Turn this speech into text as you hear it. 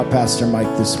Pastor Mike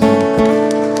this morning.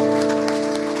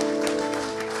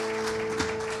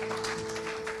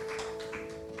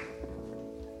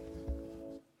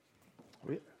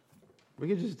 We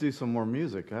could just do some more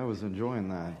music. I was enjoying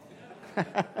that.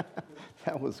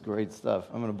 That was great stuff.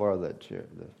 I'm going to borrow that chair,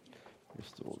 your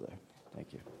stool there.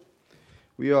 Thank you.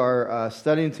 We are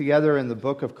studying together in the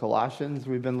book of Colossians.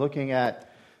 We've been looking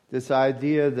at this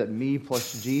idea that me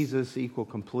plus Jesus equal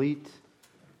complete.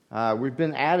 We've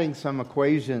been adding some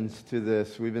equations to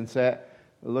this. We've been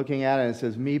looking at it, and it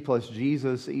says me plus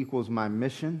Jesus equals my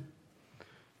mission.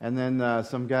 And then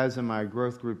some guys in my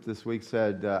growth group this week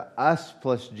said us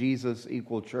plus Jesus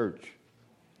equal church.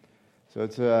 So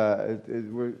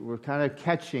we're kind of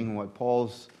catching what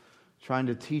Paul's trying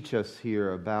to teach us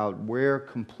here about where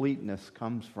completeness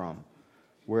comes from,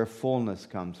 where fullness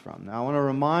comes from. Now I want to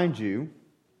remind you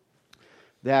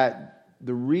that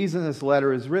the reason this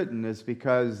letter is written is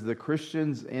because the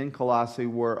Christians in Colossae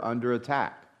were under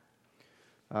attack.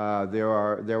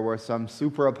 There were some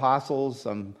super apostles,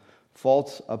 some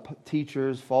false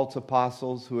teachers, false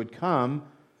apostles who had come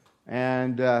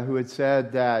and who had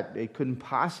said that it couldn't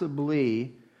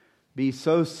possibly be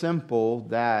so simple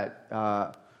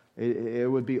that it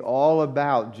would be all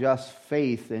about just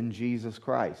faith in Jesus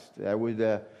Christ.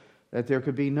 That there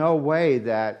could be no way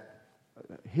that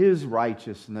His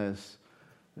righteousness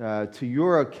to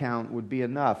your account would be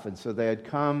enough. And so they had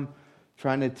come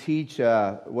trying to teach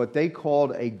what they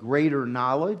called a greater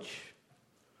knowledge.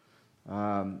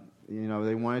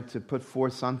 They wanted to put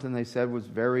forth something they said was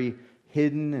very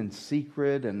hidden and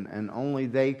secret and only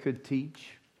they could teach.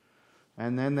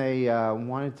 And then they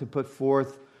wanted to put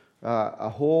forth a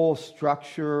whole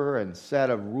structure and set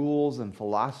of rules and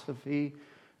philosophy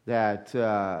that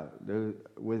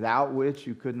without which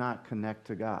you could not connect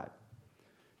to God.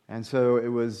 And so it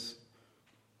was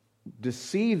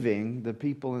deceiving the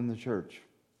people in the church.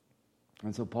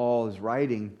 And so Paul is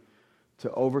writing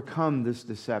to overcome this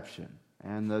deception.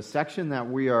 And the section that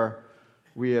we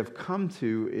have come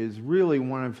to is really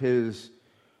one of his,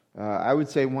 I would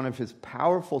say one of his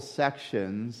powerful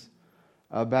sections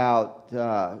about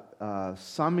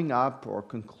summing up or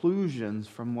conclusions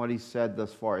from what he said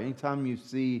thus far. Anytime you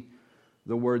see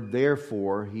the word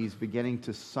therefore, he's beginning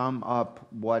to sum up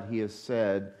what he has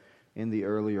said in the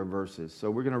earlier verses. So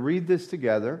we're going to read this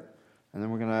together, and then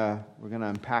we're going to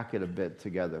unpack it a bit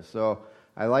together. So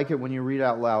I like it when you read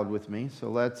out loud with me, so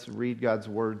let's read God's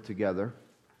word together.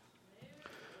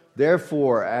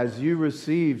 Therefore, as you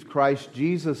received Christ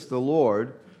Jesus the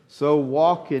Lord, so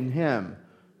walk in Him,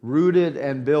 rooted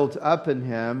and built up in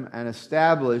Him and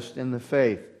established in the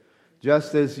faith,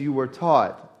 just as you were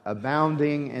taught,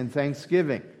 abounding in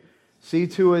thanksgiving. See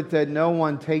to it that no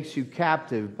one takes you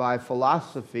captive by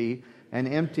philosophy and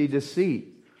empty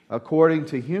deceit, according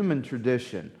to human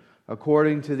tradition,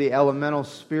 according to the elemental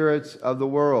spirits of the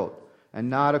world, and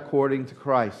not according to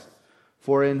Christ.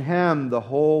 For in Him the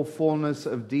whole fullness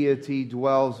of deity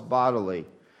dwells bodily.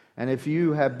 And if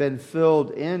you have been filled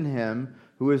in Him,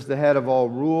 who is the head of all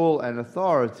rule and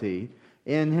authority,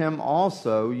 in Him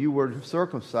also you were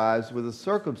circumcised with a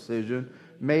circumcision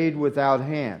made without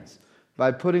hands, by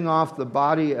putting off the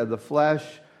body of the flesh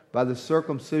by the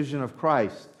circumcision of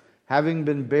Christ, having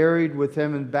been buried with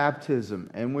Him in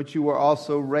baptism, in which you were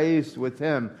also raised with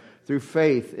Him through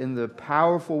faith in the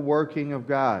powerful working of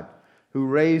God, who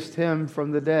raised Him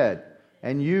from the dead.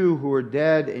 And you who were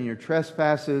dead in your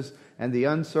trespasses and the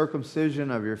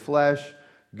uncircumcision of your flesh,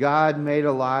 God made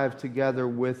alive together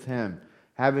with Him,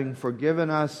 having forgiven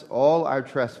us all our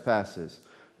trespasses,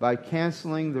 by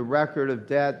canceling the record of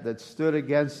debt that stood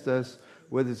against us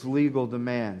with its legal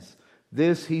demands.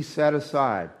 This He set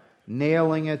aside,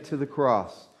 nailing it to the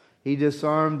cross. He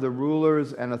disarmed the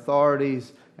rulers and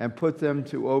authorities and put them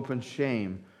to open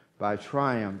shame by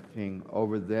triumphing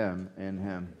over them in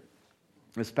Him.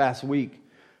 This past week,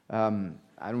 I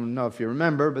don't know if you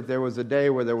remember, but there was a day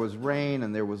where there was rain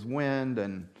and there was wind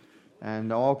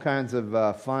and all kinds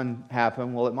of fun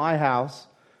happened. Well, at my house,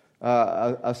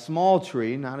 a small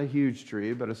tree, not a huge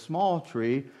tree, but a small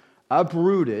tree,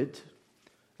 uprooted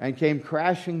and came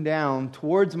crashing down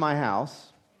towards my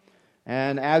house.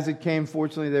 And as it came,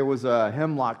 fortunately, there was a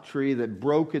hemlock tree that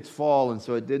broke its fall, and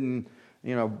so it didn't,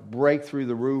 break through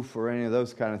the roof or any of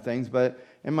those kind of things. But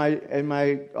on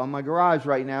my garage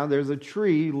right now, there's a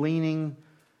tree leaning,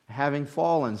 having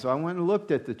fallen. So I went and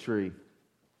looked at the tree.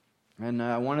 And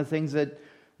one of the things that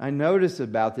I noticed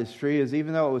about this tree is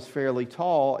even though it was fairly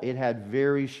tall, it had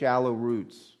very shallow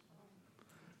roots.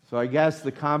 So I guess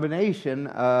the combination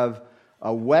of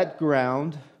a wet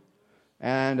ground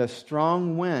and a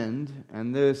strong wind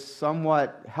and this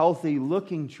somewhat healthy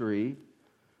looking tree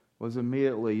was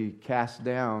immediately cast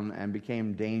down and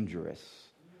became dangerous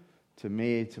to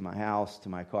me, to my house, to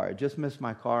my car. I just missed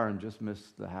my car and just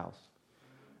missed the house.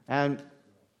 And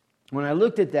when I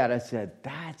looked at that, I said,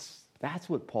 that's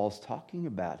what Paul's talking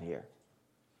about here.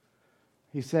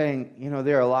 He's saying,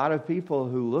 there are a lot of people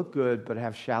who look good but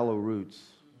have shallow roots.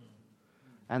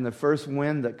 And the first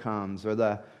wind that comes, or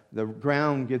the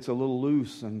ground gets a little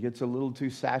loose and gets a little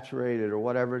too saturated, or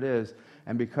whatever it is,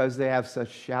 and because they have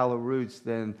such shallow roots,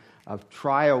 then a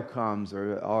trial comes,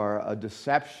 or a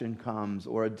deception comes,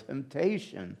 or a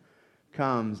temptation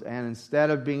comes, and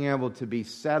instead of being able to be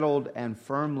settled and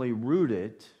firmly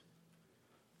rooted,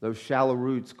 those shallow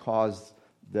roots cause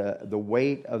the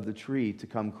weight of the tree to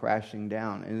come crashing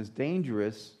down. And it's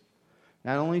dangerous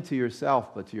not only to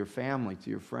yourself, but to your family, to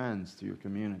your friends, to your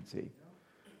community.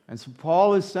 And so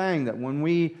Paul is saying that when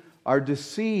we are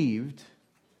deceived,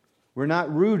 we're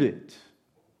not rooted,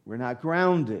 we're not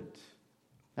grounded.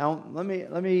 Now, let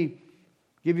me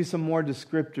give you some more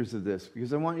descriptors of this,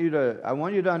 because I want you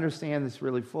to understand this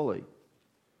really fully.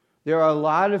 There are a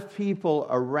lot of people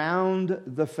around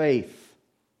the faith.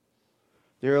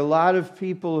 There are a lot of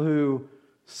people who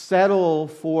settle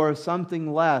for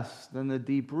something less than the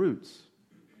deep roots.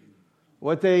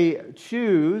 What they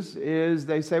choose is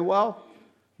they say, well,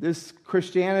 this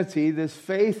Christianity, this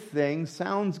faith thing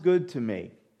sounds good to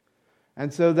me.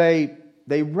 And so they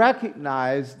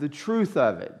recognize the truth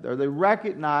of it, or they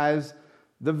recognize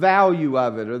the value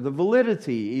of it, or the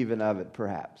validity even of it,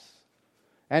 perhaps.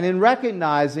 And in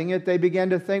recognizing it, they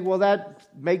begin to think, well, that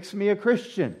makes me a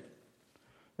Christian.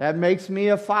 That makes me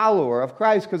a follower of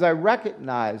Christ because I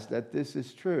recognize that this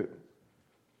is true.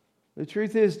 The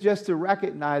truth is, just to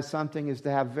recognize something is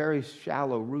to have very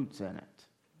shallow roots in it.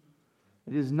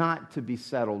 It is not to be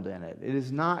settled in it. It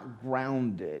is not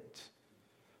grounded.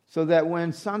 So that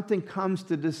when something comes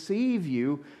to deceive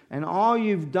you, and all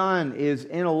you've done is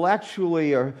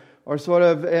intellectually or sort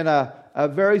of in a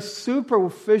very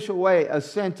superficial way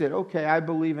assented, okay, I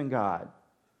believe in God.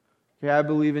 Okay, I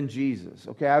believe in Jesus.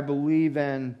 Okay, I believe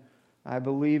in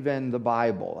the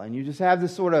Bible. And you just have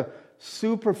this sort of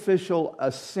superficial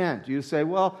assent. You say,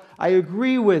 well, I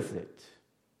agree with it.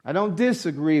 I don't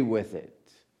disagree with it.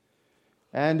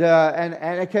 And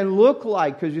it can look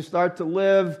like, because you start to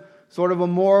live sort of a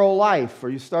moral life, or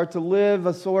you start to live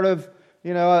a sort of,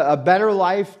 a better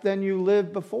life than you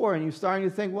lived before, and you're starting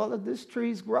to think, well, this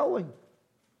tree's growing.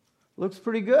 Looks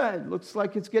pretty good. Looks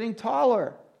like it's getting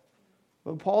taller.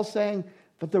 But Paul's saying,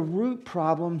 but the root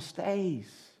problem stays.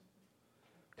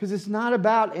 Because it's not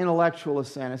about intellectual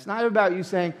assent. It's not about you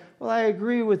saying, well, I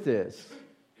agree with this.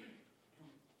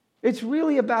 It's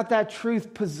really about that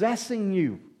truth possessing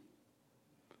you.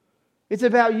 It's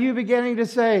about you beginning to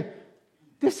say,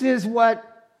 this is what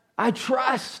I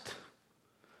trust.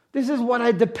 This is what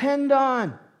I depend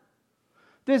on.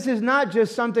 This is not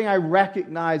just something I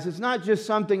recognize. It's not just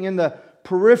something in the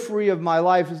periphery of my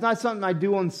life. It's not something I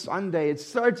do on Sunday. It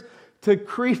starts to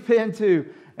creep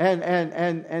into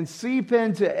and seep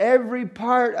into every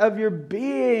part of your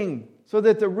being so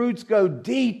that the roots go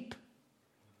deep.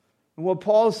 And what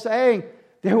Paul's saying,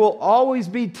 there will always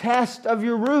be tests of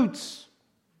your roots.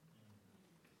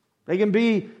 They can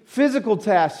be physical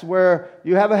tests where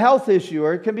you have a health issue,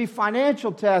 or it can be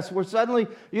financial tests where suddenly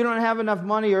you don't have enough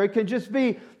money, or it can just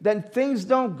be that things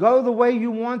don't go the way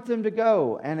you want them to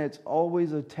go, and it's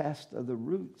always a test of the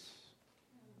roots.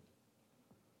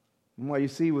 And what you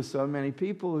see with so many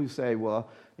people who say, well,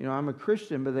 I'm a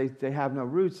Christian, but they have no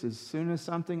roots, as soon as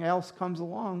something else comes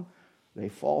along, they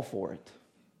fall for it.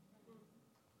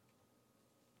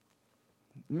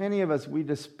 Many of us, we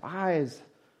despise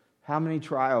how many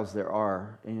trials there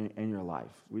are in your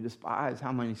life. We despise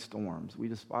how many storms. We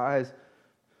despise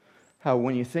how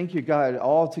when you think you got it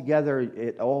all together,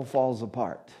 it all falls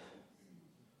apart.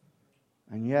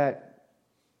 And yet,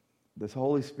 this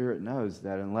Holy Spirit knows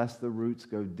that unless the roots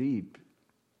go deep,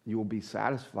 you will be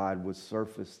satisfied with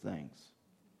surface things.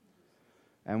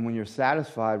 And when you're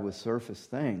satisfied with surface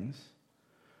things,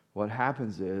 what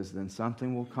happens is then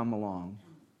something will come along.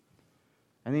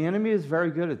 And the enemy is very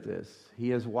good at this. He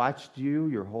has watched you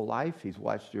your whole life. He's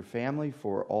watched your family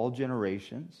for all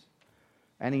generations.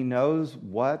 And he knows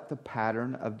what the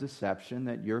pattern of deception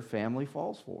that your family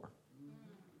falls for.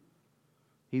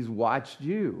 He's watched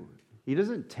you. He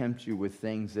doesn't tempt you with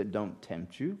things that don't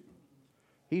tempt you.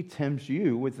 He tempts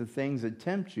you with the things that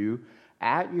tempt you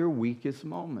at your weakest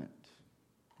moment.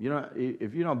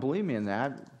 If you don't believe me in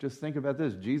that, just think about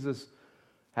this. Jesus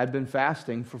had been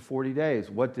fasting for 40 days.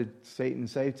 What did Satan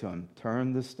say to him?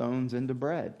 Turn the stones into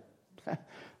bread.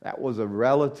 That was a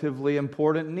relatively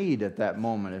important need at that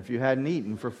moment if you hadn't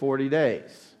eaten for 40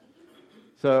 days.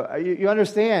 So you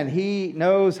understand, He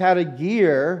knows how to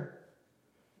gear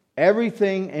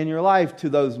everything in your life to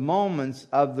those moments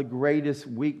of the greatest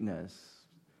weakness.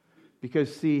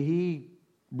 Because, see, He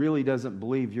really doesn't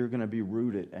believe you're going to be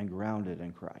rooted and grounded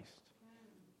in Christ.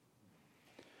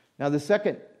 Now, the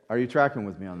second, are you tracking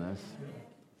with me on this?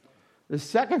 The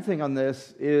second thing on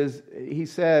this is, he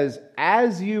says,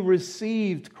 as you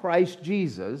received Christ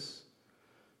Jesus,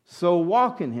 so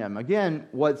walk in Him. Again,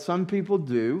 what some people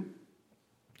do,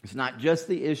 it's not just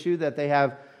the issue that they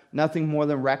have nothing more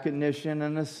than recognition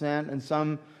and assent and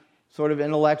some sort of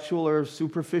intellectual or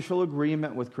superficial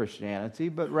agreement with Christianity,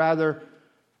 but rather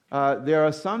there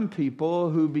are some people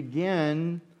who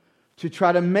begin to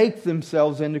try to make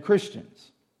themselves into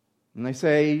Christians. And they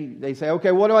say,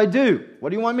 okay, what do I do?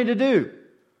 What do you want me to do?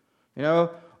 You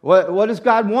know, what does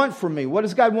God want from me? What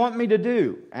does God want me to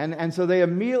do? And so they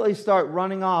immediately start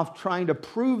running off trying to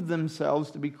prove themselves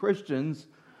to be Christians,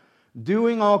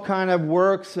 doing all kind of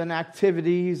works and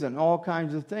activities and all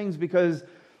kinds of things because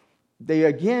they,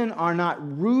 again, are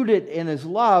not rooted in His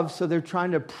love, so they're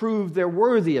trying to prove they're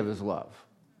worthy of His love.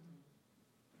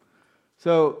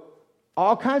 So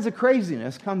all kinds of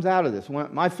craziness comes out of this.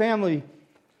 My family,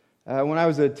 when I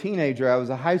was a teenager, I was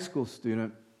a high school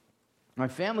student. My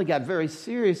family got very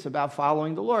serious about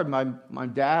following the Lord. My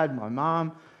dad, my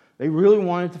mom, they really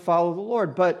wanted to follow the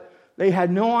Lord, but they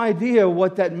had no idea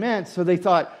what that meant, so they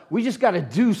thought, we just got to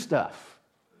do stuff.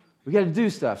 We got to do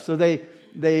stuff. So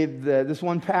this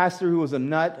one pastor who was a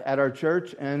nut at our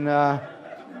church, and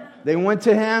they went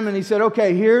to him, and he said,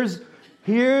 okay, here's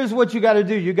what you got to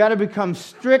do. You got to become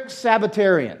strict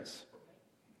Sabbatarians.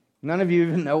 None of you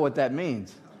even know what that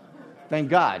means. Thank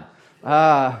God.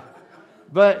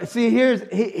 But see,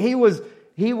 he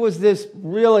was this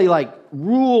really like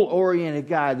rule-oriented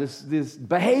guy, this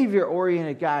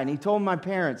behavior-oriented guy. And he told my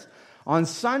parents, on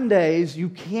Sundays, you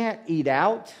can't eat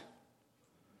out.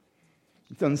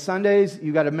 On Sundays,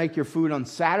 you got to make your food on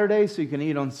Saturday so you can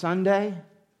eat on Sunday.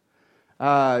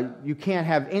 You can't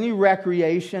have any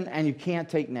recreation, and you can't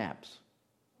take naps.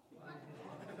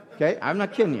 Okay? I'm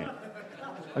not kidding you.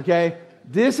 Okay?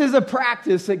 This is a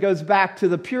practice that goes back to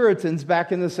the Puritans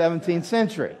back in the 17th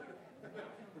century.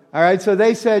 All right, so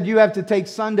they said you have to take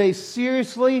Sundays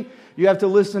seriously. You have to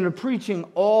listen to preaching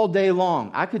all day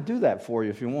long. I could do that for you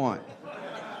if you want.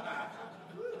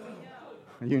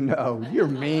 You know, you're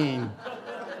mean.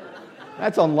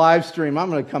 That's on live stream. I'm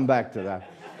going to come back to that.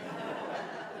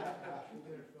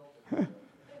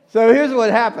 So here's what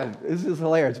happened. This is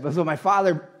hilarious. But so my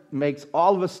father makes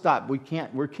all of us stop.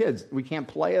 We're kids. We can't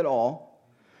play at all.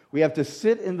 We have to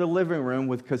sit in the living room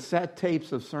with cassette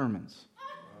tapes of sermons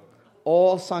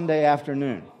all Sunday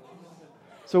afternoon.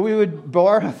 So we would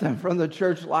borrow them from the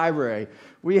church library.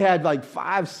 We had like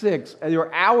 5, 6, they were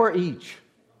an hour each.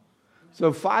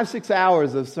 So 5, 6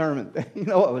 hours of sermon. You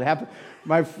know what would happen?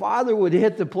 My father would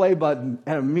hit the play button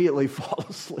and immediately fall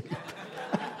asleep.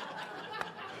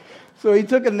 So he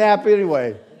took a nap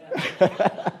anyway.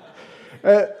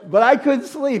 But I couldn't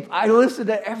sleep. I listened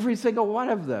to every single one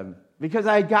of them. Because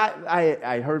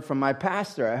I heard from my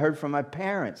pastor, I heard from my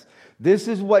parents. This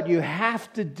is what you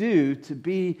have to do to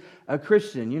be a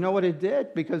Christian. You know what it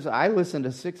did? Because I listened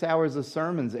to 6 hours of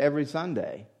sermons every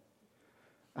Sunday.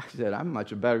 I said, I'm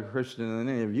much a better Christian than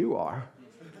any of you are.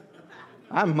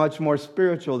 I'm much more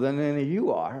spiritual than any of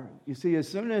you are. You see, as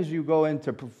soon as you go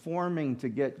into performing to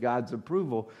get God's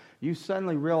approval, you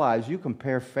suddenly realize you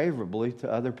compare favorably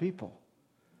to other people.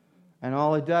 And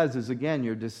all it does is, again,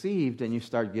 you're deceived and you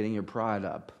start getting your pride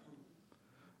up.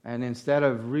 And instead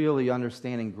of really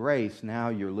understanding grace, now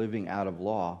you're living out of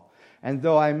law. And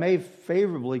though I may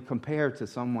favorably compare to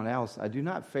someone else, I do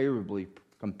not favorably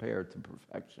compare to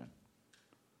perfection.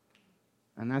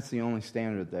 And that's the only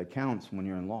standard that counts when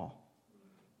you're in law.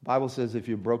 The Bible says if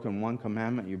you've broken one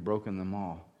commandment, you've broken them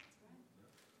all.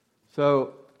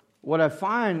 So what I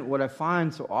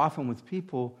find so often with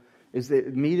people is that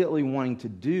immediately wanting to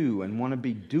do and want to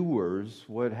be doers,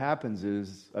 what happens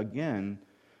is, again,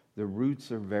 the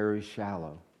roots are very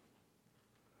shallow.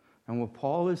 And what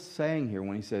Paul is saying here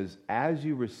when he says, as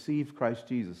you received Christ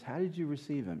Jesus, how did you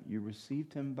receive Him? You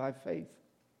received Him by faith.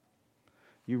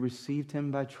 You received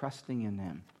Him by trusting in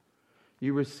Him.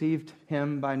 You received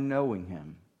Him by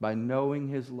knowing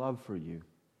His love for you.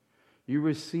 You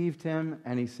received Him,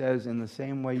 and he says, in the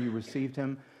same way you received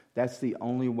Him, that's the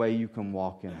only way you can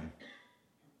walk in Him.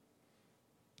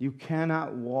 You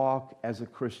cannot walk as a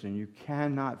Christian. You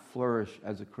cannot flourish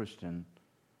as a Christian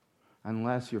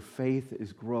unless your faith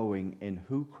is growing in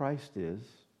who Christ is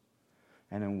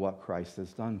and in what Christ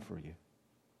has done for you.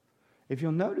 If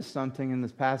you'll notice something in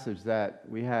this passage that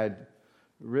we had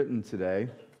written today,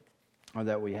 or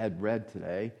that we had read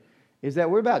today, is that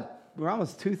we're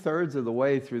almost 2/3 of the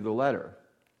way through the letter.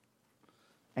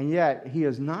 And yet, he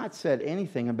has not said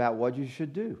anything about what you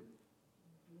should do.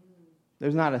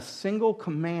 There's not a single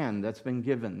command that's been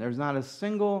given. There's not a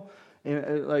single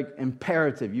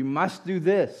imperative. You must do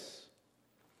this.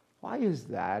 Why is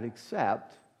that?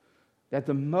 Except that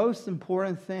the most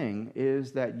important thing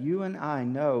is that you and I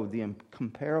know the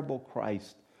incomparable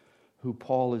Christ who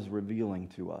Paul is revealing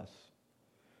to us.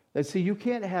 That, see, you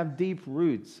can't have deep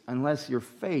roots unless your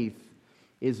faith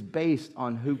is based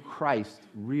on who Christ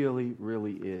really,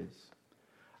 really is.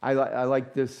 I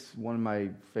like this, one of my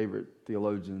favorite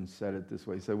theologians said it this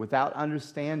way. He said, without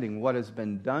understanding what has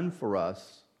been done for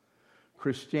us,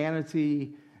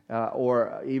 Christianity,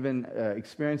 or even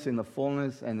experiencing the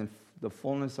fullness and the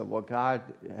fullness of what God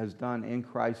has done in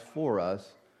Christ for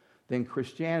us, then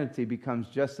Christianity becomes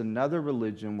just another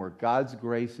religion where God's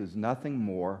grace is nothing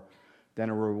more than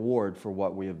a reward for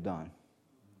what we have done.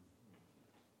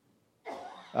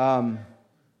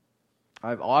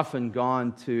 I've often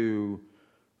gone to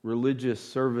religious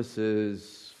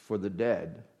services for the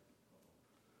dead.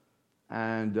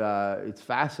 And it's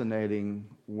fascinating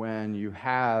when you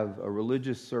have a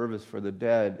religious service for the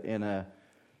dead in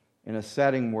a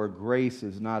setting where grace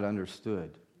is not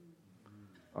understood,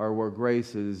 or where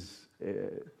grace is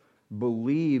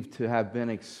believed to have been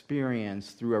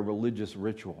experienced through a religious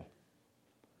ritual.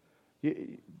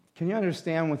 Can you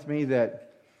understand with me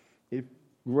that if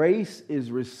grace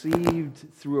is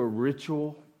received through a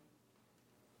ritual,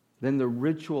 then the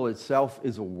ritual itself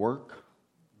is a work,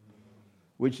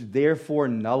 which therefore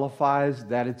nullifies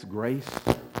that it's grace?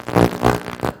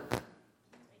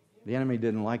 The enemy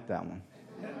didn't like that one.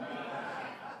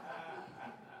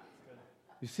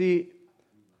 You see,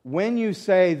 when you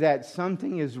say that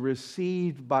something is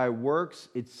received by works,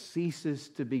 it ceases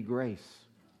to be grace.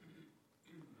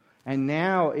 And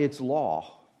now it's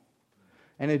law.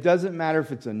 And it doesn't matter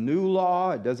if it's a new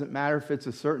law. It doesn't matter if it's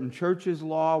a certain church's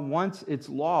law. Once it's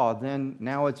law, then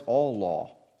now it's all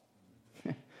law.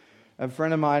 A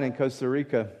friend of mine in Costa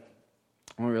Rica,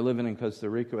 when we were living in Costa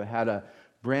Rica, had a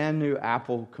brand new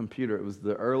Apple computer. It was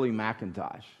the early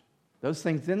Macintosh. Those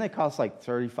things, didn't they cost like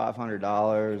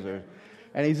 $3,500?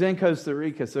 And he's in Costa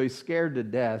Rica, so he's scared to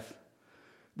death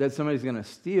that somebody's going to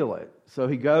steal it. So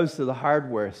he goes to the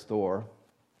hardware store,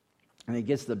 and he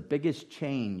gets the biggest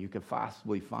chain you could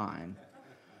possibly find.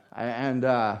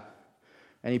 And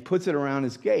he puts it around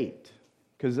his gate.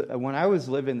 Because when I was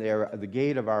living there, the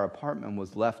gate of our apartment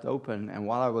was left open, and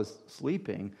while I was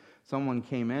sleeping, someone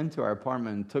came into our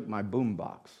apartment and took my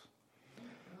boombox.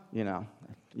 You know,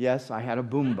 yes, I had a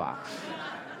boombox.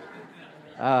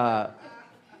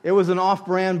 It was an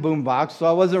off-brand boombox, so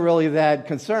I wasn't really that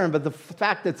concerned, but the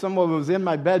fact that someone was in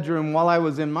my bedroom while I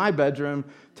was in my bedroom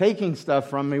taking stuff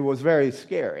from me was very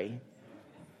scary.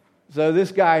 So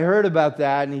this guy heard about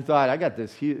that, and he thought, I got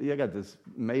this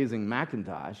amazing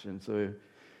Macintosh. And so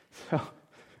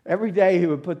every day he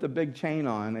would put the big chain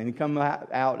on, and he'd come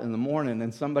out in the morning,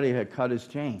 and somebody had cut his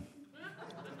chain.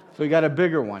 So he got a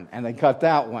bigger one, and they cut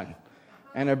that one,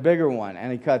 and a bigger one,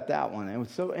 and he cut that one. And it was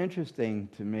so interesting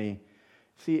to me.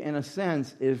 See, in a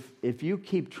sense, if you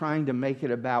keep trying to make it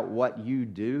about what you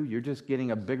do, you're just getting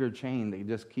a bigger chain that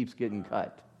just keeps getting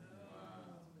cut.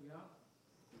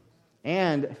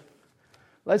 And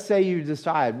let's say you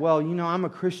decide, well, I'm a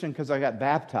Christian because I got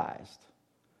baptized.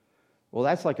 Well,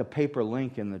 that's like a paper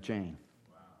link in the chain.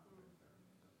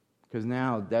 Because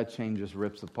now that chain just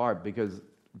rips apart, because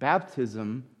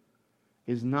baptism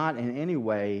is not in any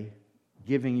way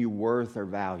giving you worth or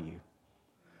value.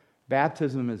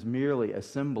 Baptism is merely a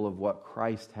symbol of what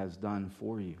Christ has done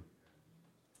for you.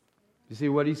 You see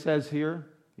what he says here?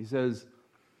 He says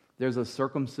there's a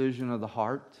circumcision of the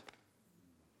heart,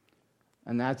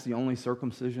 and that's the only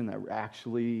circumcision that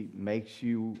actually makes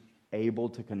you able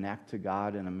to connect to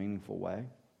God in a meaningful way.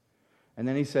 And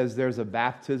then he says there's a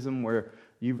baptism where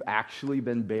you've actually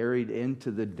been buried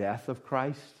into the death of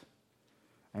Christ,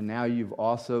 and now you've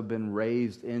also been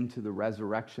raised into the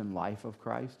resurrection life of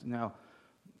Christ. Now,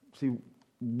 see,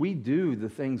 we do the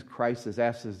things Christ has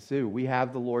asked us to do. We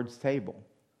have the Lord's table.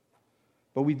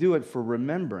 But we do it for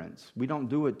remembrance. We don't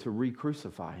do it to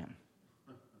re-crucify him.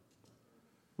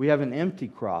 We have an empty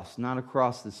cross, not a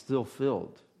cross that's still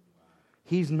filled.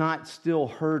 He's not still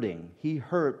hurting. He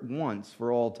hurt once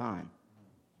for all time.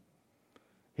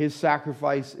 His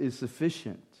sacrifice is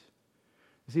sufficient.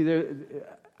 See,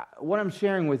 what I'm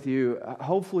sharing with you,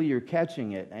 hopefully you're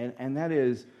catching it, and that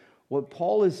is, what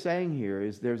Paul is saying here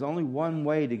is there's only one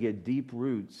way to get deep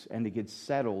roots and to get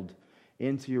settled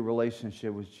into your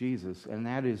relationship with Jesus, and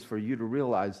that is for you to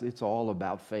realize it's all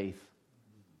about faith.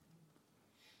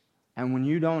 And when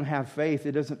you don't have faith,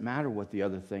 it doesn't matter what the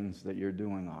other things that you're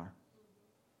doing are.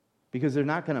 Because they're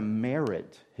not going to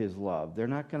merit His love. They're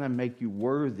not going to make you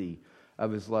worthy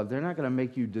of His love. They're not going to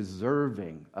make you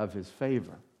deserving of His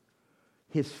favor.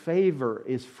 His favor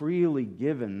is freely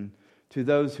given to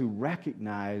those who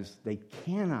recognize they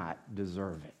cannot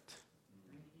deserve it.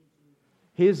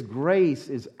 His grace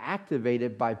is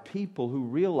activated by people who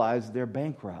realize they're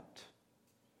bankrupt.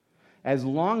 As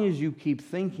long as you keep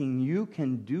thinking you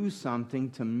can do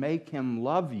something to make Him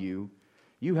love you,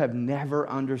 you have never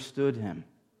understood Him.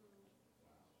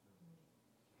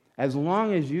 As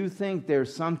long as you think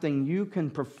there's something you can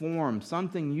perform,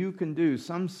 something you can do,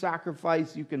 some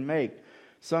sacrifice you can make,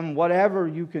 some whatever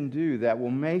you can do that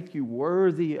will make you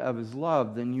worthy of His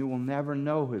love, then you will never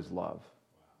know His love.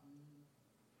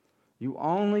 You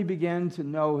only begin to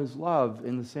know His love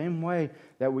in the same way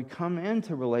that we come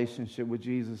into relationship with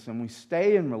Jesus and we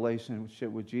stay in relationship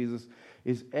with Jesus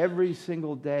is every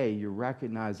single day you're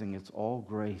recognizing it's all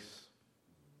grace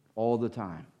all the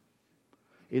time.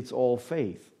 It's all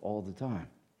faith all the time.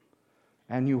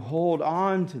 And you hold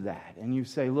on to that and you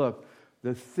say, look,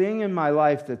 the thing in my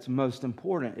life that's most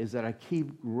important is that I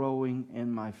keep growing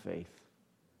in my faith.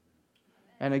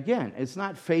 And again, it's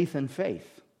not faith and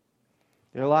faith.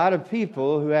 There are a lot of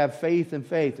people who have faith and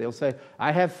faith. They'll say,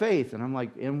 I have faith. And I'm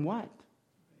like, in what?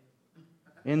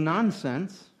 In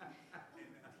nonsense.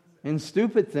 In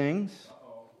stupid things.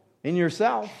 In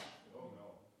yourself.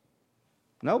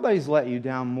 Nobody's let you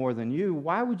down more than you.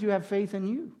 Why would you have faith in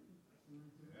you?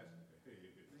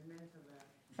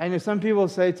 And if some people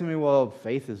say to me, well,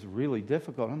 faith is really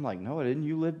difficult. I'm like, no, it isn't.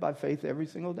 You live by faith every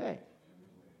single day.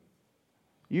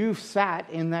 You sat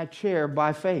in that chair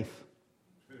by faith.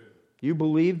 You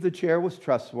believed the chair was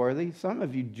trustworthy. Some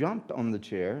of you jumped on the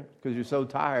chair because you're so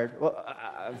tired,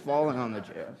 falling on the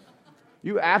chair.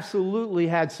 You absolutely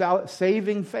had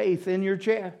saving faith in your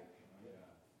chair.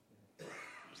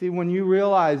 See, when you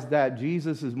realize that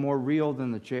Jesus is more real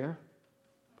than the chair,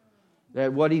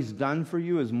 that what He's done for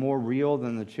you is more real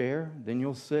than the chair, then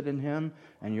you'll sit in Him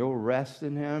and you'll rest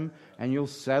in Him and you'll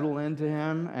settle into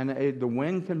Him. And the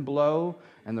wind can blow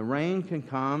and the rain can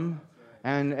come.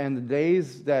 And the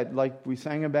days that, like we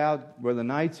sang about, where the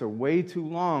nights are way too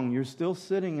long, you're still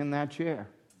sitting in that chair.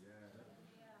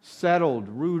 Settled,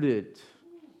 rooted.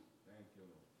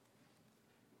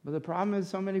 But the problem is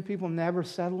so many people never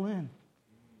settle in.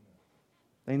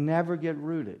 They never get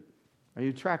rooted. Are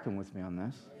you tracking with me on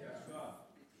this?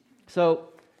 So,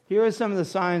 here are some of the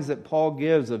signs that Paul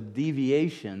gives of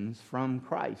deviations from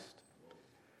Christ.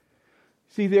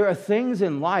 See, there are things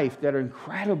in life that are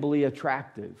incredibly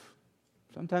attractive.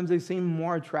 Sometimes they seem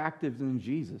more attractive than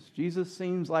Jesus. Jesus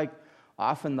seems like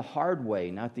often the hard way,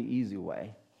 not the easy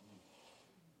way.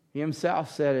 He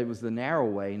Himself said it was the narrow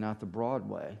way, not the broad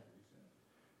way.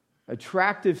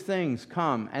 Attractive things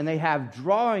come, and they have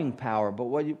drawing power, but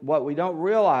what we don't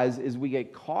realize is we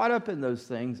get caught up in those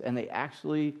things, and they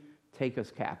actually take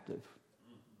us captive.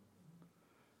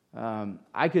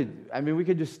 We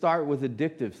could just start with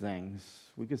addictive things.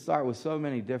 We could start with so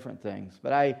many different things,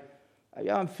 but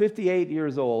I'm 58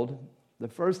 years old. The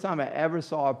first time I ever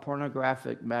saw a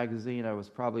pornographic magazine, I was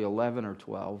probably 11 or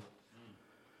 12.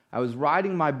 I was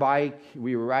riding my bike.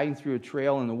 We were riding through a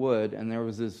trail in the wood, and there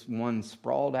was this one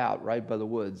sprawled out right by the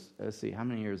woods. Let's see, how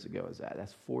many years ago is that?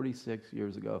 That's 46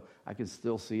 years ago. I can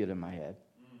still see it in my head.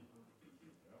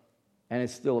 And it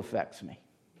still affects me.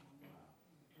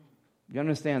 You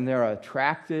understand, there are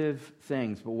attractive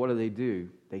things, but what do?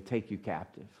 They take you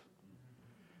captive.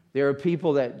 There are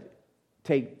people that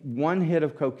take one hit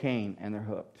of cocaine and they're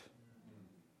hooked.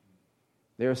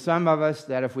 There are some of us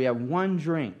that if we have one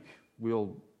drink,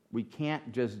 we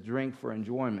can't just drink for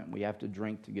enjoyment. We have to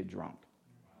drink to get drunk.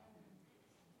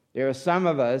 There are some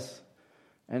of us,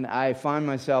 and I find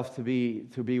myself to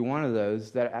be one of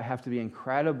those, that I have to be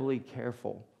incredibly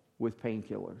careful with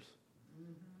painkillers.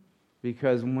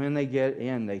 Because when they get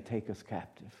in, they take us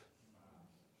captive.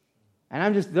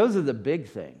 And those are the big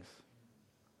things.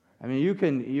 I mean, you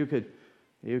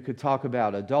could talk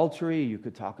about adultery, you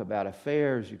could talk about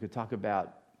affairs, you could talk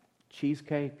about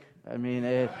cheesecake.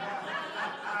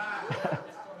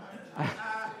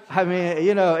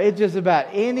 It's just about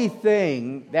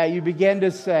anything that you begin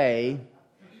to say,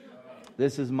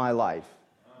 this is my life.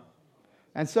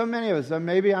 And so many of us,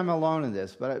 maybe I'm alone in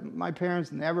this, but my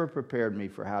parents never prepared me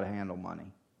for how to handle money.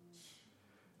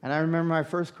 And I remember my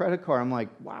first credit card, I'm like,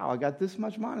 wow, I got this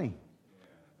much money.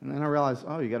 And then I realized,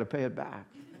 you got to pay it back.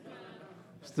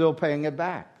 Still paying it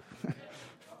back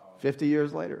 50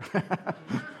 years later.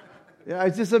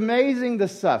 It's just amazing, the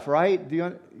stuff, right?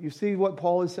 Do you see what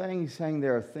Paul is saying? He's saying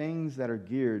there are things that are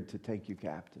geared to take you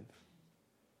captive.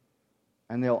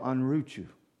 and they'll unroot you.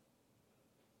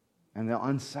 And they'll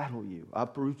unsettle you,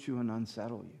 uproot you and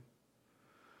unsettle you.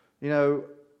 You know,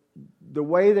 the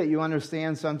way that you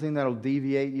understand something that'll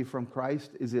deviate you from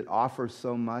Christ is it offers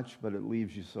so much, but it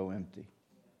leaves you so empty.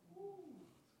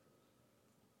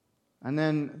 And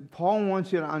then Paul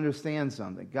wants you to understand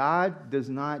something. God does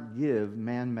not give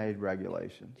man-made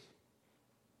regulations.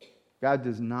 God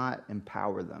does not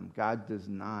empower them. God does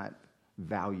not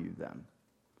value them.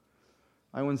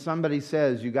 Like when somebody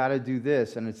says, you got to do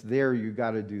this, and it's there, you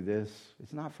got to do this,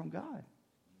 it's not from God.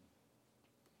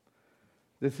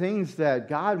 The things that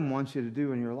God wants you to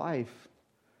do in your life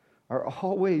are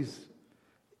always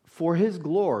for His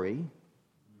glory,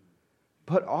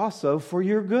 but also for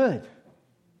your good.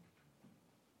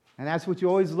 And that's what you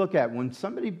always look at. When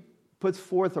somebody puts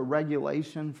forth a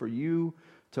regulation for you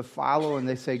to follow, and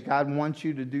they say, God wants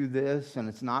you to do this, and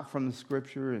it's not from the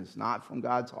Scripture, and it's not from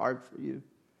God's heart for you.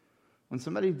 When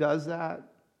somebody does that,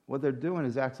 what they're doing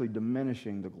is actually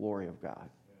diminishing the glory of God.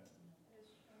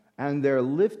 And they're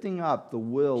lifting up the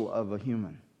will of a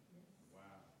human.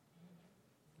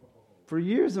 For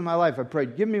years in my life, I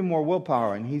prayed, give me more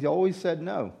willpower. And He always said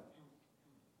no.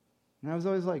 And I was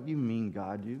always like, you mean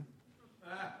God, you?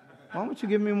 Why don't you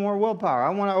give me more willpower? I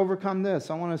want to overcome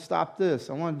this. I want to stop this.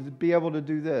 I want to be able to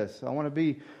do this. I want to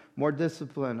be more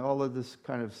disciplined, all of this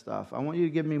kind of stuff. I want you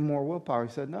to give me more willpower.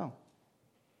 He said no.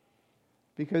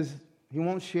 Because He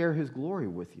won't share His glory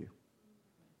with you.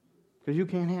 Because you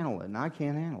can't handle it, and I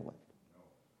can't handle it.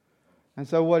 And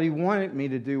so what He wanted me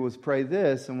to do was pray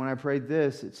this, and when I prayed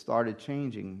this, it started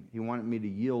changing. He wanted me to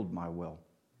yield my will.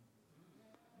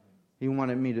 He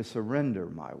wanted me to surrender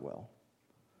my will.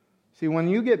 See, when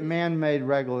you get man-made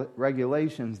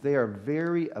regulations, they are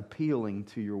very appealing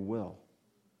to your will.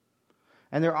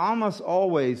 And they're almost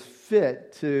always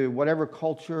fit to whatever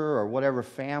culture or whatever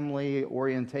family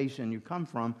orientation you come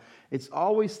from. It's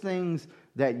always things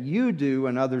that you do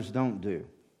and others don't do.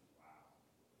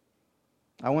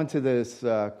 I went to this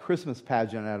Christmas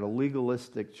pageant at a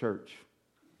legalistic church.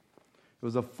 It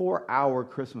was a 4-hour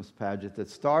Christmas pageant that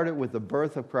started with the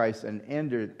birth of Christ and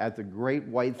ended at the great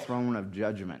white throne of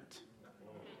judgment,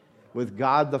 with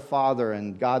God the Father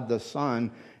and God the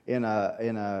Son in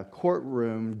a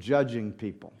courtroom judging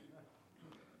people.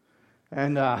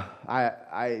 And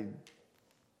I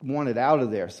wanted out of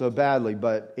there so badly,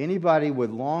 but anybody with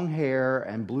long hair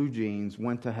and blue jeans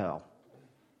went to hell.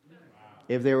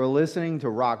 If they were listening to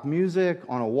rock music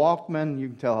on a Walkman, you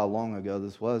can tell how long ago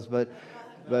this was, but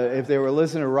if they were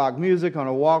listening to rock music on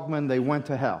a Walkman, they went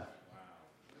to hell.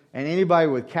 And anybody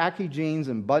with khaki jeans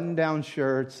and button-down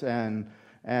shirts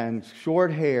and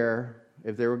short hair,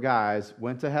 if they were guys,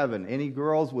 went to heaven. Any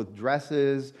girls with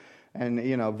dresses and,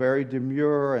 very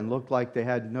demure and looked like they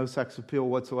had no sex appeal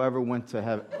whatsoever went to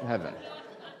heaven.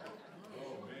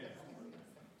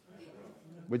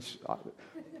 Which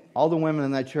all the women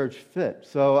in that church fit.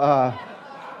 So,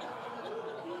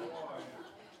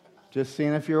 just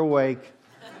seeing if you're awake.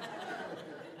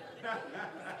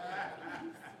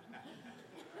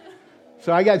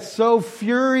 So I got so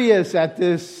furious at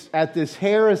this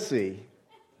heresy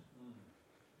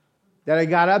that I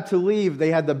got up to leave.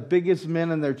 They had the biggest men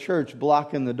in their church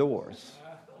blocking the doors.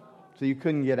 So you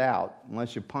couldn't get out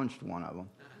unless you punched one of them.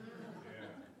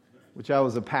 Which I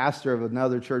was a pastor of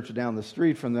another church down the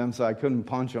street from them, so I couldn't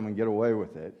punch them and get away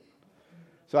with it.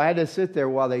 So I had to sit there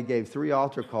while they gave 3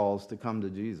 altar calls to come to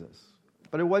Jesus.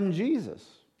 But it wasn't Jesus.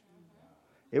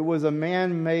 It was a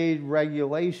man-made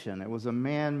regulation. It was a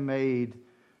man-made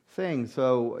thing.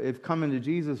 So if coming to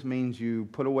Jesus means you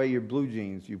put away your blue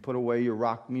jeans, you put away your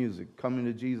rock music. Coming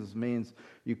to Jesus means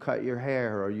you cut your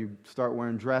hair or you start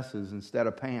wearing dresses instead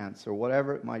of pants or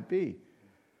whatever it might be.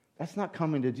 That's not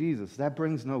coming to Jesus. That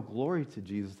brings no glory to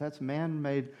Jesus. That's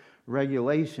man-made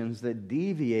regulations that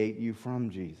deviate you from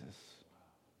Jesus.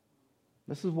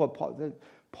 This is what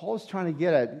Paul's trying to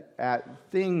get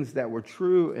at things that were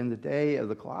true in the day of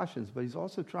the Colossians, but he's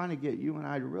also trying to get you and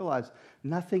I to realize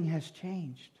nothing has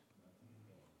changed.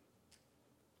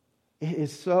 It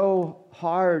is so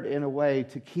hard in a way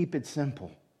to keep it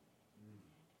simple.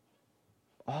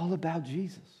 All about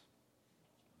Jesus.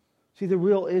 See, the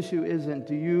real issue isn't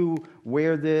do you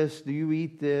wear this, do you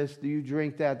eat this, do you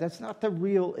drink that? That's not the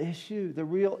real issue. The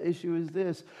real issue is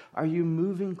this. Are you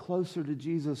moving closer to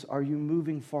Jesus? Are you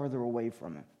moving farther away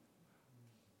from Him?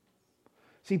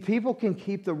 See, people can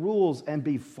keep the rules and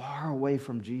be far away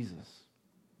from Jesus.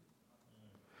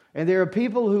 And there are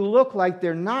people who look like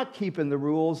they're not keeping the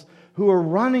rules who are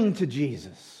running to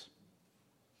Jesus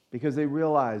because they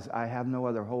realize I have no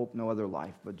other hope, no other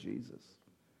life but Jesus.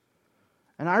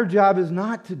 And our job is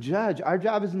not to judge. Our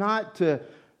job is not to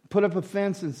put up a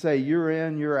fence and say, you're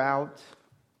in, you're out.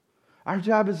 Our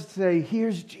job is to say,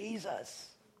 here's Jesus.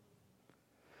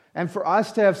 And for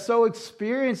us to have so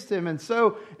experienced Him and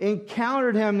so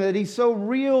encountered Him that He's so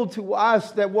real to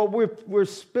us that what we're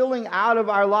spilling out of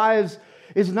our lives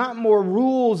is not more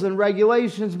rules and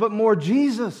regulations, but more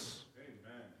Jesus.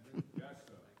 Amen. Yes,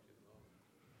 sir.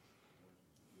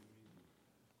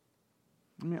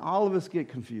 I mean, all of us get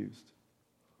confused.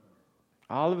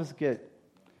 All of us get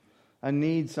a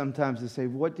need sometimes to say,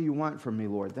 what do you want from me,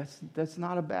 Lord? That's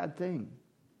not a bad thing.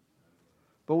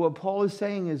 But what Paul is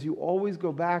saying is you always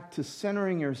go back to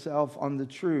centering yourself on the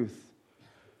truth.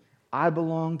 I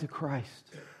belong to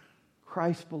Christ.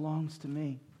 Christ belongs to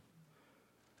me.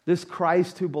 This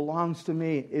Christ who belongs to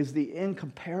me is the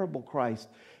incomparable Christ.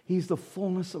 He's the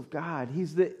fullness of God.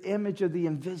 He's the image of the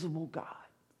invisible God.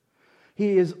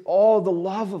 He is all the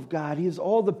love of God. He is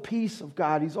all the peace of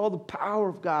God. He's all the power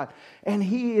of God. And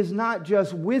He is not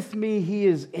just with me, He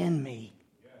is in me.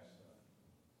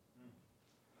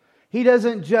 He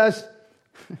doesn't just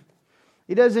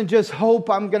hope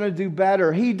I'm going to do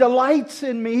better. He delights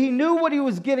in me. He knew what He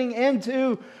was getting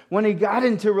into when He got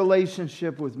into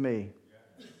relationship with me.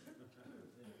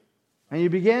 And you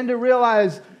begin to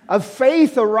realize a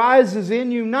faith arises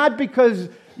in you, not because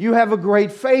you have a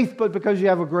great faith, but because you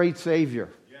have a great Savior.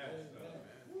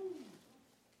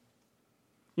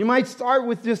 You might start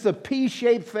with just a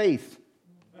pea-shaped faith,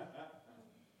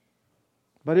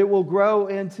 but it will grow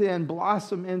into and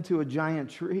blossom into a giant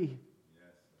tree.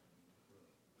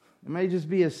 It may just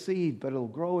be a seed, but it'll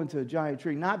grow into a giant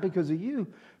tree, not because of you,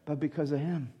 but because of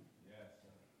Him.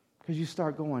 Because you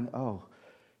start going, oh,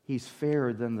 He's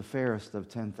fairer than the fairest of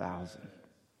 10,000.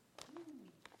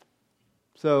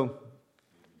 So,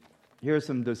 here are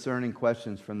some discerning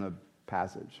questions from the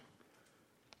passage.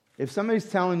 If somebody's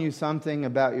telling you something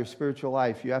about your spiritual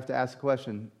life, you have to ask a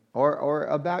question, or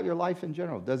about your life in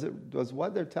general. Does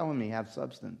what they're telling me have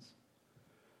substance?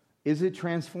 Is it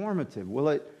transformative?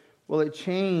 Will it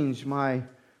change my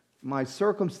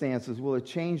circumstances? Will it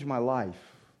change my life?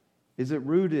 Is it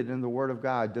rooted in the Word of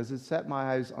God? Does it set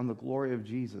my eyes on the glory of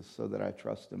Jesus so that I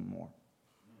trust Him more?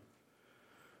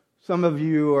 Some of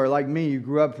you are like me. You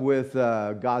grew up with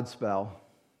Godspell.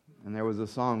 And there was a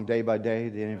song, Day by Day.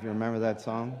 Do any of you remember that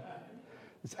song?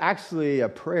 It's actually a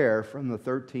prayer from the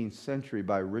 13th century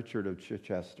by Richard of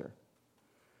Chichester.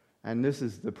 And this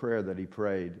is the prayer that he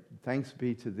prayed. Thanks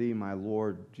be to Thee, my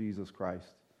Lord Jesus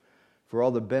Christ, for all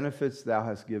the benefits Thou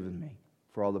hast given me,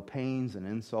 for all the pains and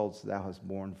insults Thou hast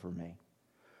borne for me.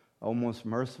 O most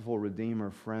merciful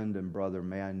Redeemer, friend, and brother,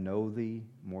 may I know Thee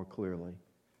more clearly,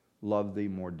 love Thee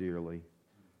more dearly,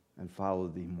 and follow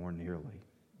Thee more nearly,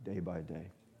 day by day.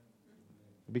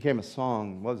 It became a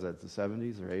song, what was that, the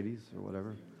 70s or 80s or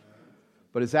whatever?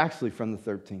 But it's actually from the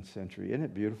 13th century. Isn't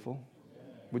it beautiful?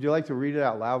 Would you like to read it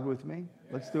out loud with me?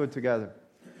 Let's do it together.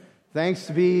 Thanks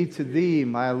be to Thee,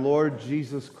 my Lord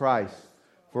Jesus Christ,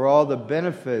 for all the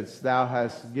benefits Thou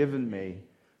hast given me,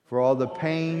 for all the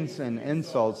pains and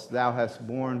insults Thou hast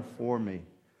borne for me.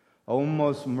 O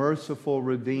most merciful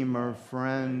Redeemer,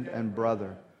 friend, and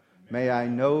brother, may I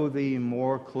know Thee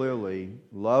more clearly,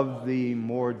 love Thee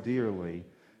more dearly,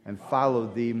 and follow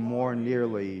Thee more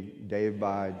nearly day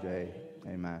by day.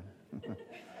 Amen.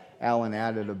 Alan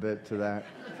added a bit to that.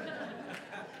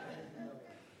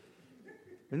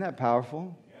 Isn't that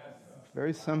powerful? It's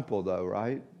very simple though,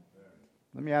 right?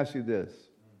 Let me ask you this.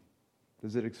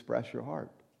 Does it express your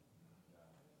heart?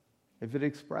 If it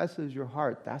expresses your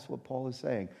heart, that's what Paul is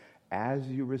saying. As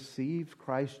you received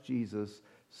Christ Jesus,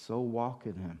 so walk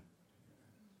in Him.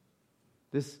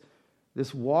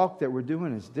 This walk that we're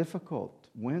doing is difficult.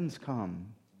 Winds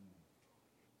come.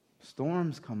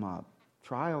 Storms come up.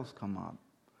 Trials come up.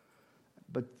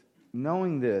 But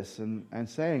knowing this and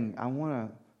saying, I want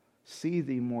to see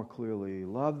Thee more clearly,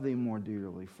 love Thee more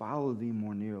dearly, follow Thee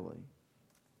more nearly,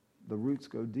 the roots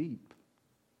go deep.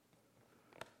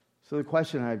 So the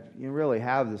question I really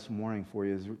have this morning for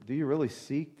you is, do you really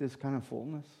seek this kind of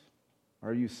fullness?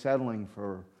 Or are you settling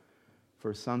for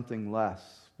something less?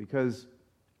 Because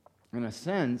in a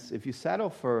sense, if you settle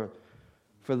for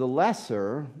the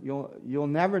lesser, you'll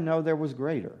never know there was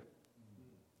greater.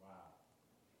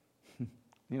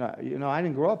 Wow. You know, I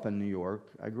didn't grow up in New York.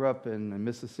 I grew up in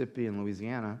Mississippi and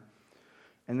Louisiana,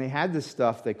 and they had this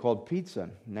stuff they called pizza.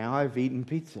 Now I've eaten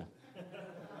pizza.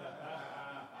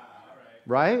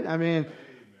 Right? I mean,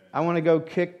 I want to go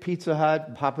kick Pizza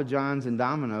Hut, Papa John's, and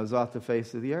Domino's off the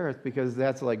face of the earth because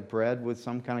that's like bread with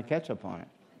some kind of ketchup on it.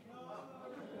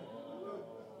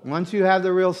 Once you have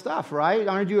the real stuff, right?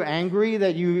 Aren't you angry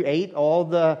that you ate all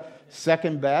the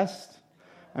second best?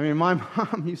 I mean, my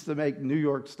mom used to make New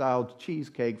York-style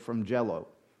cheesecake from Jell-O.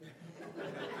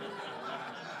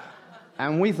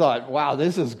 And we thought, wow,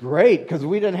 this is great, because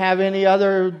we didn't have any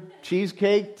other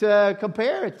cheesecake to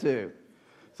compare it to.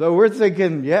 So we're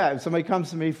thinking, yeah, if somebody comes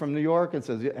to me from New York and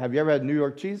says, have you ever had New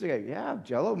York cheesecake? Yeah,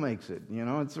 Jell-O makes it.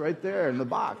 It's right there in the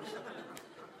box.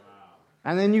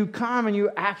 And then you come and you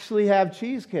actually have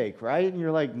cheesecake, right? And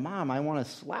you're like, Mom, I want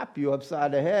to slap you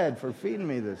upside the head for feeding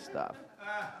me this stuff.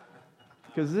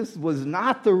 Because this was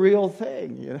not the real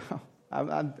thing,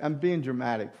 I'm being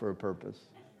dramatic for a purpose.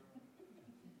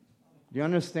 You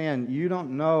understand, you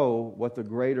don't know what the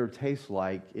greater tastes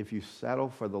like if you settle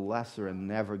for the lesser and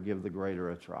never give the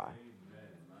greater a try.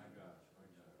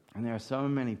 And there are so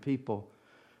many people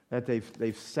that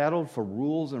they've settled for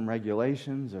rules and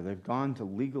regulations, or they've gone to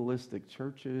legalistic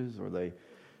churches, or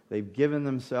they've given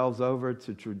themselves over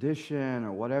to tradition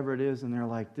or whatever it is, and they're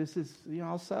like, this is,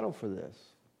 I'll settle for this.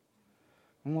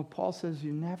 And what Paul says,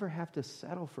 you never have to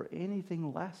settle for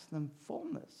anything less than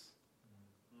fullness.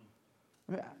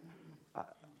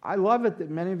 I love it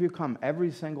that many of you come every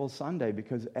single Sunday,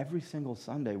 because every single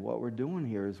Sunday what we're doing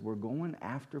here is we're going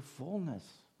after fullness.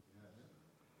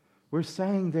 We're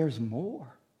saying there's more.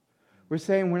 We're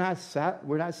saying we're not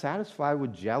satisfied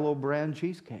with Jell-O brand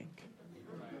cheesecake.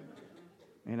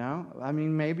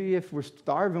 Maybe if we're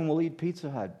starving, we'll eat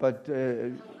Pizza Hut. But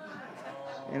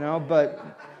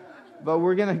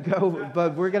we're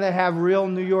gonna have real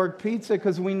New York pizza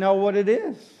because we know what it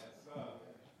is.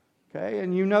 Okay,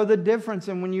 and you know the difference,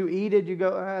 and when you eat it, you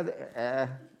go,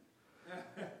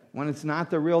 when it's not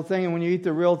the real thing, and when you eat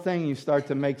the real thing, you start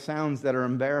to make sounds that are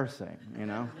embarrassing,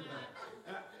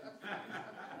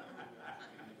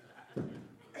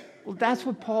 Well, that's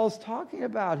what Paul's talking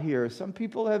about here. Some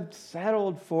people have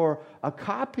settled for a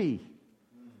copy.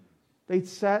 They've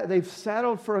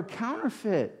settled for a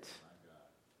counterfeit.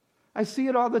 I see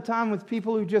it all the time with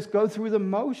people who just go through the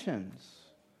motions.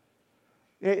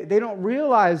 They don't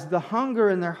realize the hunger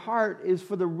in their heart is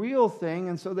for the real thing,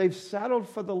 and so they've settled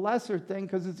for the lesser thing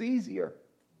because it's easier.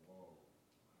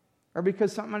 Or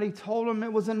because somebody told them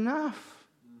it was enough.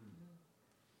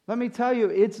 Let me tell you,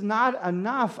 it's not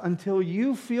enough until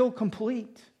you feel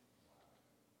complete.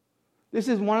 This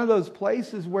is one of those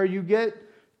places where you get,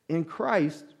 in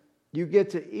Christ, you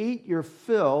get to eat your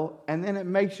fill, and then it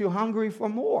makes you hungry for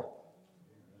more.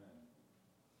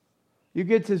 You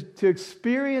get to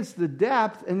experience the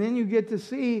depth, and then you get to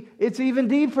see it's even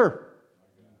deeper.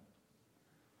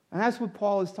 And that's what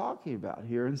Paul is talking about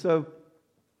here. And so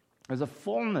there's a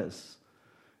fullness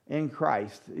in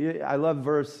Christ. I love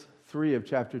verse 3 of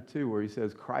chapter 2 where he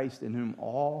says, Christ in whom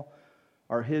all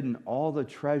are hidden all the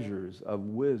treasures of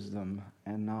wisdom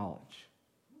and knowledge.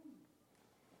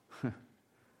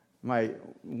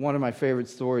 One of my favorite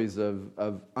stories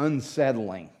of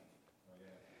unsettling.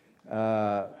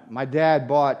 My dad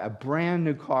bought a brand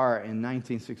new car in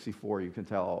 1964. You can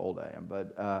tell how old I am.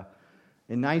 But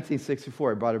in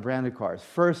 1964, he bought a brand new car. His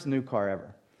first new car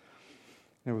ever.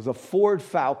 It was a Ford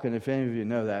Falcon, if any of you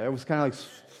know that. It was kind of like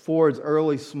Ford's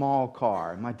early small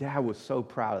car. My dad was so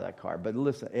proud of that car. But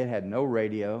listen, it had no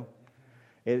radio.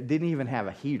 It didn't even have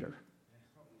a heater.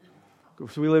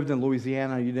 So we lived in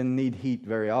Louisiana. You didn't need heat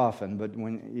very often, but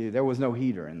there was no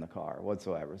heater in the car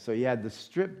whatsoever. So you had the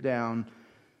stripped down,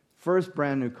 first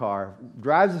brand new car,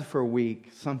 drives it for a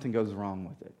week, something goes wrong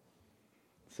with it.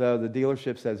 So the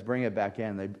dealership says, bring it back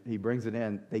in. He brings it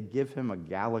in. They give him a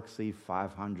Galaxy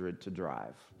 500 to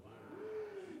drive.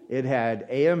 It had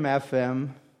AM/FM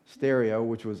stereo,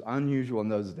 which was unusual in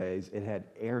those days. It had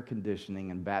air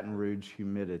conditioning and Baton Rouge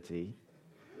humidity.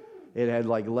 It had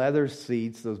like leather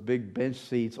seats, those big bench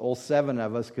seats. All 7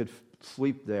 of us could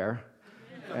sleep there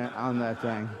on that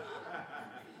thing.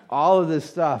 All of this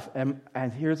stuff. And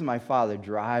here's my father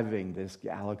driving this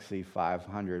Galaxy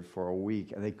 500 for a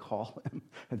week. And they call him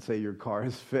and say, your car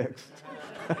is fixed.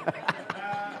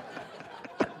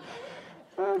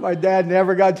 My dad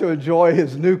never got to enjoy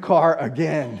his new car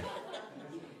again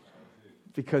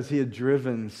because he had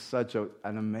driven such an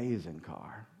amazing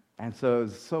car. And so it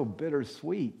was so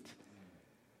bittersweet.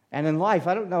 And in life,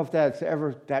 I don't know if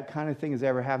that kind of thing has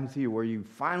ever happened to you, where you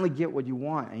finally get what you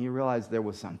want and you realize there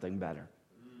was something better.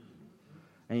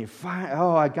 And you find,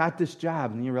 I got this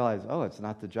job. And you realize, it's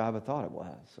not the job I thought it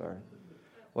was. Or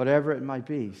whatever it might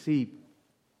be. See,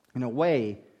 in a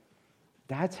way,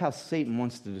 that's how Satan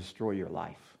wants to destroy your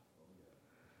life.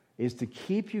 Is to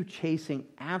keep you chasing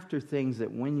after things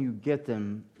that when you get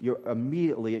them, you're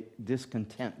immediately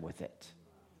discontent with it.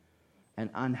 And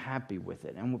unhappy with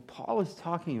it. And what Paul is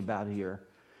talking about here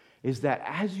is that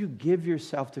as you give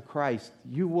yourself to Christ,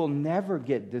 you will never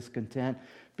get discontent,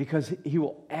 because he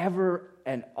will ever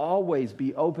and always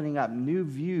be opening up new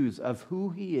views of who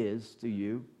he is to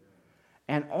you,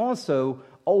 and also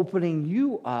opening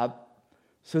you up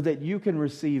so that you can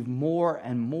receive more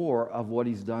and more of what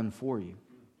He's done for you.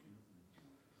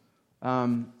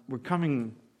 We're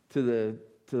coming to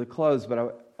the close,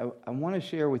 but I want to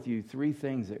share with you 3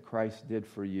 things that Christ did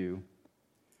for you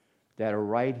that are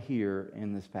right here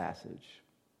in this passage.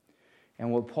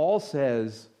 And what Paul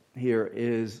says here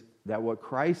is that what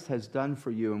Christ has done for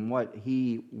you and what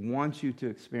He wants you to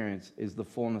experience is the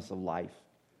fullness of life.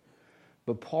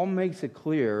 But Paul makes it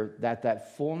clear that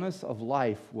that fullness of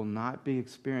life will not be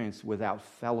experienced without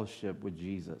fellowship with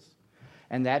Jesus.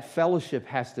 And that fellowship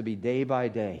has to be day by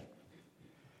day.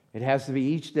 It has to be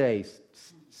each day.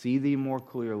 See thee more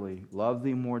clearly, love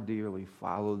thee more dearly,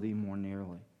 follow thee more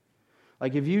nearly.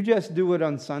 Like if you just do it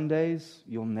on Sundays,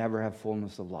 you'll never have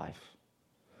fullness of life.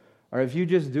 Or if you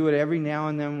just do it every now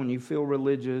and then when you feel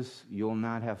religious, you'll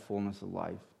not have fullness of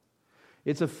life.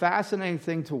 It's a fascinating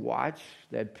thing to watch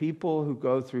that people who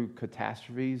go through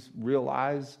catastrophes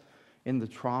realize in the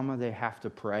trauma they have to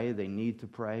pray, they need to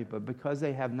pray, but because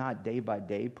they have not day by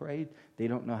day prayed, they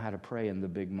don't know how to pray in the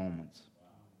big moments.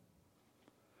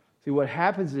 See, what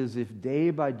happens is if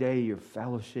day by day you're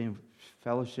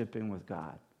fellowshipping with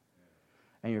God,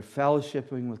 and you're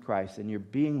fellowshipping with Christ, and you're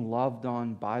being loved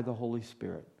on by the Holy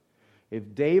Spirit,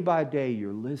 if day by day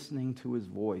you're listening to His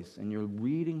voice, and you're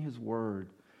reading His Word,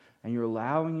 and you're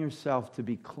allowing yourself to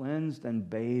be cleansed and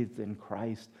bathed in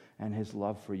Christ and His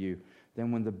love for you,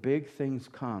 then when the big things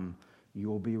come,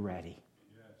 you'll be ready.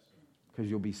 Because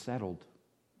you'll be settled.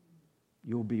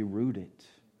 You'll be rooted.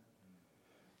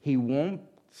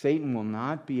 Satan will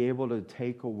not be able to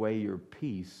take away your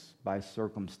peace by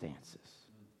circumstances.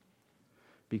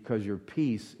 Because your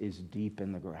peace is deep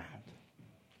in the ground.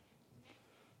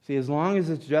 See, as long as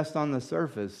it's just on the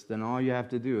surface, then all you have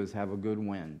to do is have a good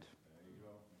wind.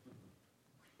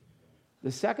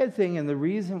 The second thing, and the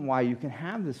reason why you can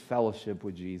have this fellowship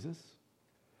with Jesus,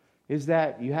 is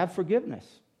that you have forgiveness.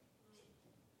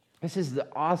 This is the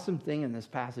awesome thing in this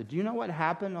passage. Do you know what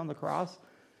happened on the cross?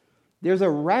 There's a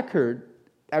record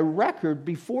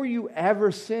before you ever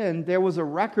sinned, there was a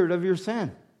record of your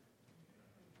sin.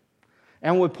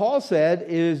 And what Paul said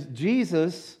is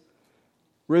Jesus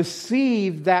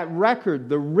received that record,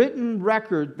 the written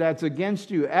record that's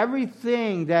against you.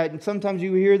 Everything that sometimes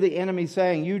you hear the enemy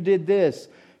saying, you did this,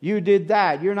 you did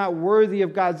that, you're not worthy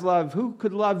of God's love. Who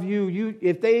could love you?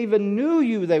 If they even knew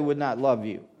you, they would not love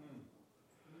you.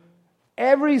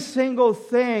 Every single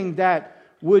thing that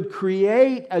would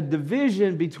create a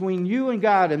division between you and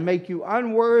God and make you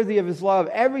unworthy of His love,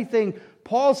 everything,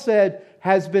 Paul said,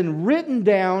 has been written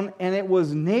down, and it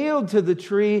was nailed to the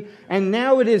tree, and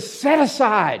now it is set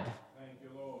aside. Thank you,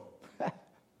 Lord.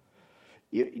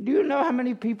 Do you know how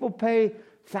many people pay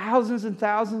thousands and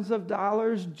thousands of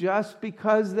dollars just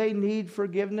because they need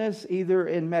forgiveness, either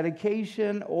in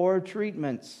medication or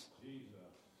treatments? Jesus.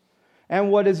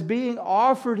 And what is being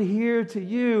offered here to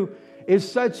you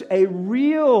is such a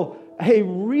real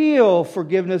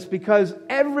forgiveness, because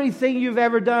everything you've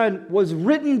ever done was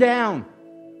written down.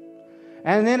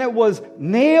 And then it was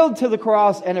nailed to the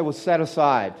cross and it was set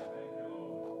aside.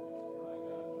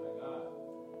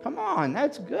 Come on,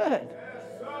 that's good.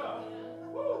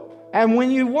 And when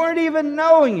you weren't even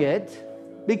knowing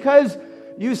it, because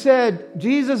you said,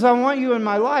 Jesus, I want you in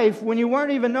my life, when you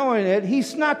weren't even knowing it, He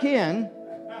snuck in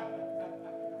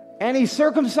and He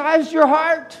circumcised your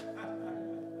heart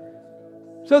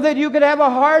so that you could have a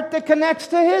heart that connects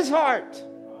to His heart.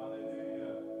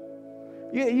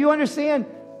 You understand?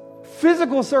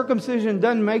 Physical circumcision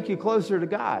doesn't make you closer to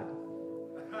God.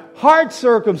 Heart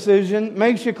circumcision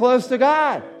makes you close to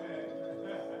God.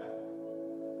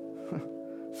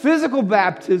 Physical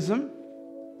baptism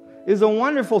is a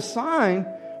wonderful sign,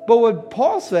 but what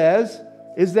Paul says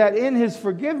is that in His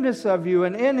forgiveness of you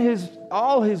and in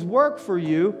all His work for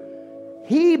you,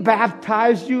 He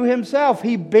baptized you Himself.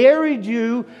 He buried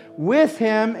you with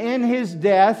Him in His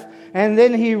death, and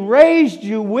then He raised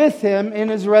you with Him in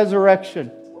His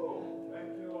resurrection.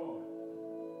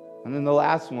 And then the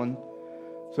last one.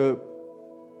 So,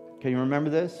 can you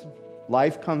remember this?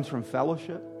 Life comes from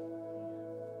fellowship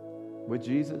with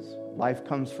Jesus. Life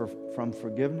comes from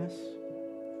forgiveness.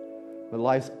 But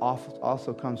life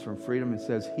also comes from freedom. It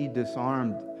says He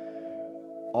disarmed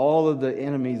all of the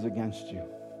enemies against you,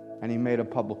 and He made a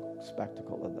public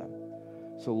spectacle of them.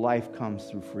 So life comes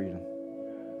through freedom.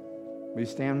 Will you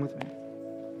stand with me?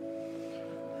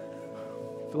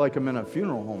 I feel like I'm in a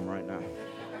funeral home right now.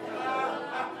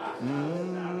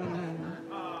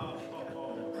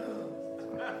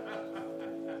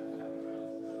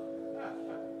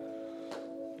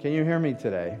 Can you hear me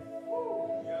today?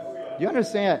 Do you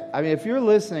understand? I mean, if you're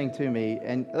listening to me,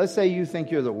 and let's say you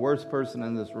think you're the worst person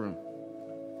in this room,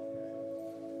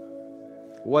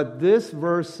 What this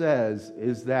verse says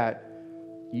is that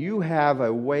you have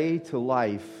a way to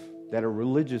life that a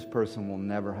religious person will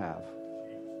never have.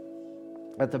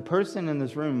 That the person in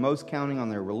this room most counting on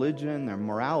their religion, their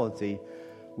morality,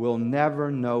 will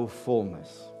never know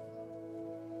fullness.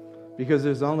 Because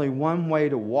there's only one way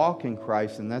to walk in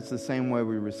Christ, and that's the same way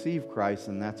we receive Christ,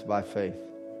 and that's by faith.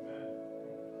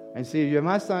 And see, you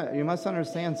must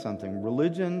understand something.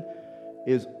 Religion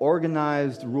is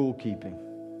organized rule keeping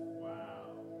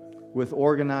with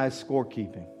organized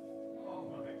scorekeeping.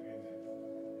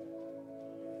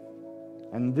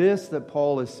 And this that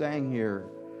Paul is saying here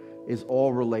is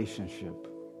all relationship.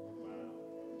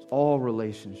 It's all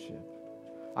relationship.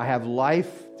 I have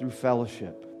life through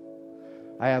fellowship.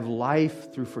 I have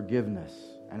life through forgiveness.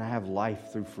 And I have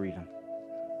life through freedom.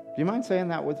 Do you mind saying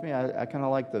that with me? I kind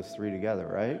of like those three together,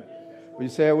 right? Will you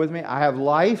say it with me? I have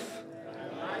life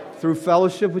through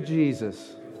fellowship with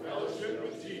Jesus.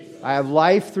 I have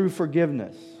life through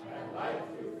forgiveness.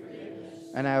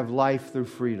 And I have life through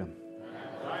freedom.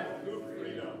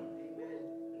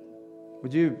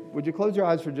 Would you close your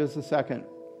eyes for just a second?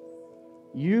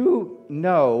 You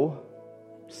know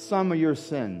some of your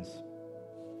sins.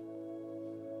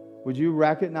 Would you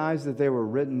recognize that they were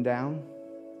written down?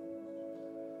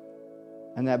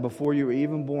 And that before you were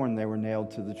even born, they were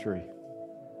nailed to the tree.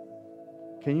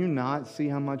 Can you not see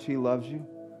how much He loves you?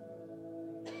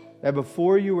 That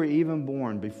before you were even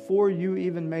born, before you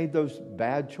even made those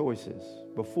bad choices,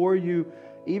 before you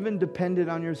even depended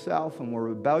on yourself and were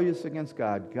rebellious against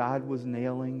God, God was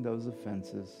nailing those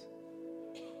offenses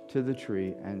to the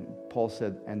tree. And Paul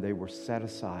said, and they were set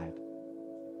aside.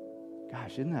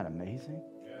 Gosh, isn't that amazing?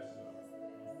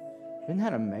 Isn't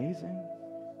that amazing?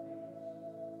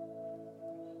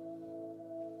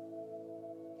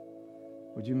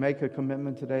 Would you make a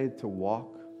commitment today to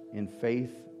walk in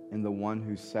faith in the one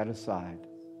who set aside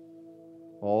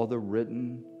all the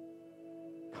written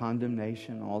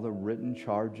condemnation, all the written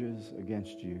charges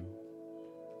against you,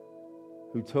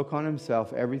 who took on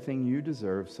Himself everything you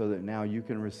deserve so that now you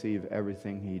can receive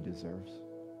everything He deserves?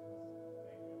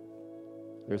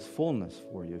 There's fullness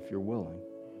for you if you're willing.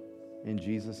 In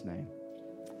Jesus' name.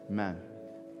 Amen.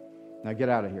 Now get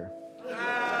out of here.